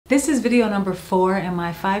This is video number 4 in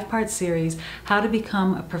my 5-part series, How to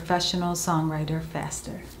Become a Professional Songwriter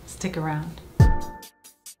Faster. Stick around.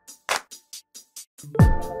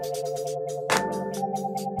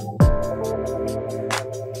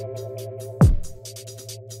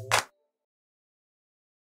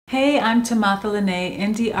 Hey, I'm Timotha Lanae,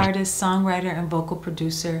 indie artist, songwriter, and vocal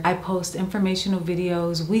producer. I post informational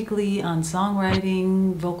videos weekly on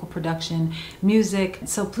songwriting, vocal production, music,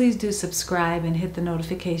 so please do subscribe and hit the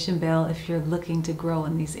notification bell if you're looking to grow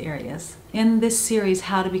in these areas. In this series,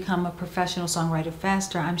 How to Become a Professional Songwriter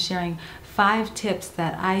Faster, I'm sharing 5 tips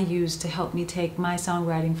that I use to help me take my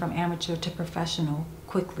songwriting from amateur to professional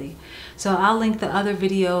quickly. So I'll link the other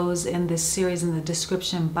videos in this series in the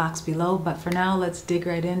description box below, but for now let's dig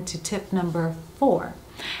right into tip number 4,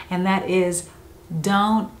 and that is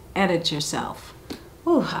don't edit yourself.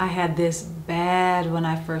 Ooh, I had this bad when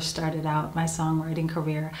I first started out my songwriting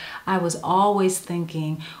career. I was always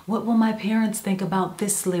thinking, what will my parents think about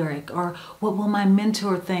this lyric? Or what will my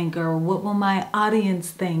mentor think? Or what will my audience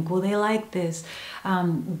think? Will they like this?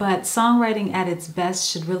 But songwriting at its best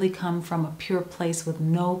should really come from a pure place with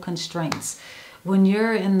no constraints. When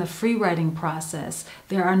you're in the free writing process,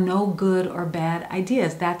 there are no good or bad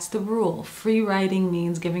ideas. That's the rule. Free writing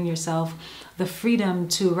means giving yourself the freedom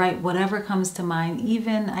to write whatever comes to mind,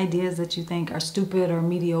 even ideas that you think are stupid or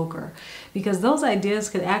mediocre, because those ideas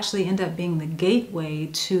could actually end up being the gateway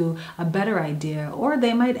to a better idea, or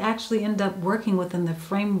they might actually end up working within the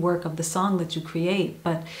framework of the song that you create,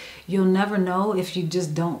 but you'll never know if you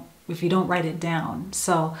don't write it down.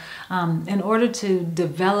 So in order to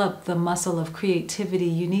develop the muscle of creativity,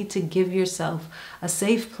 you need to give yourself a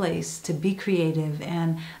safe place to be creative,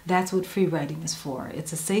 and that's what free writing is for.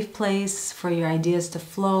 It's a safe place for your ideas to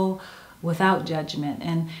flow without judgment.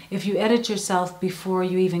 And if you edit yourself before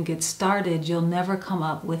you even get started, you'll never come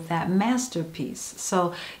up with that masterpiece.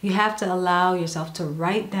 So you have to allow yourself to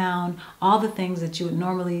write down all the things that you would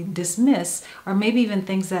normally dismiss, or maybe even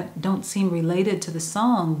things that don't seem related to the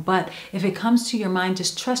song. But if it comes to your mind,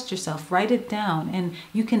 just trust yourself, write it down, and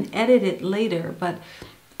you can edit it later. But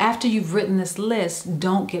after you've written this list,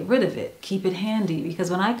 don't get rid of it. Keep it handy, because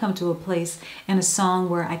when I come to a place in a song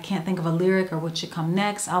where I can't think of a lyric or what should come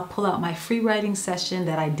next, I'll pull out my free writing session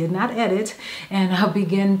that I did not edit, and I'll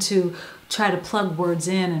begin to try to plug words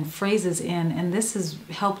in and phrases in, and this has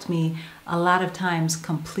helped me a lot of times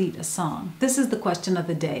complete a song. This is the question of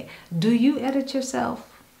the day. Do you edit yourself?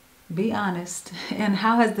 Be honest. And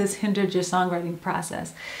how has this hindered your songwriting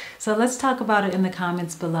process? So let's talk about it in the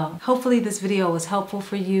comments below. Hopefully this video was helpful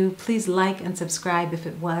for you. Please like and subscribe if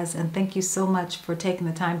it was, and thank you so much for taking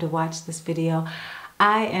the time to watch this video.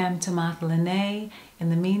 I am Timotha Lanae. In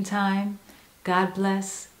the meantime, God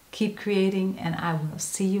bless, keep creating, and I will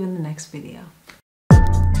see you in the next video.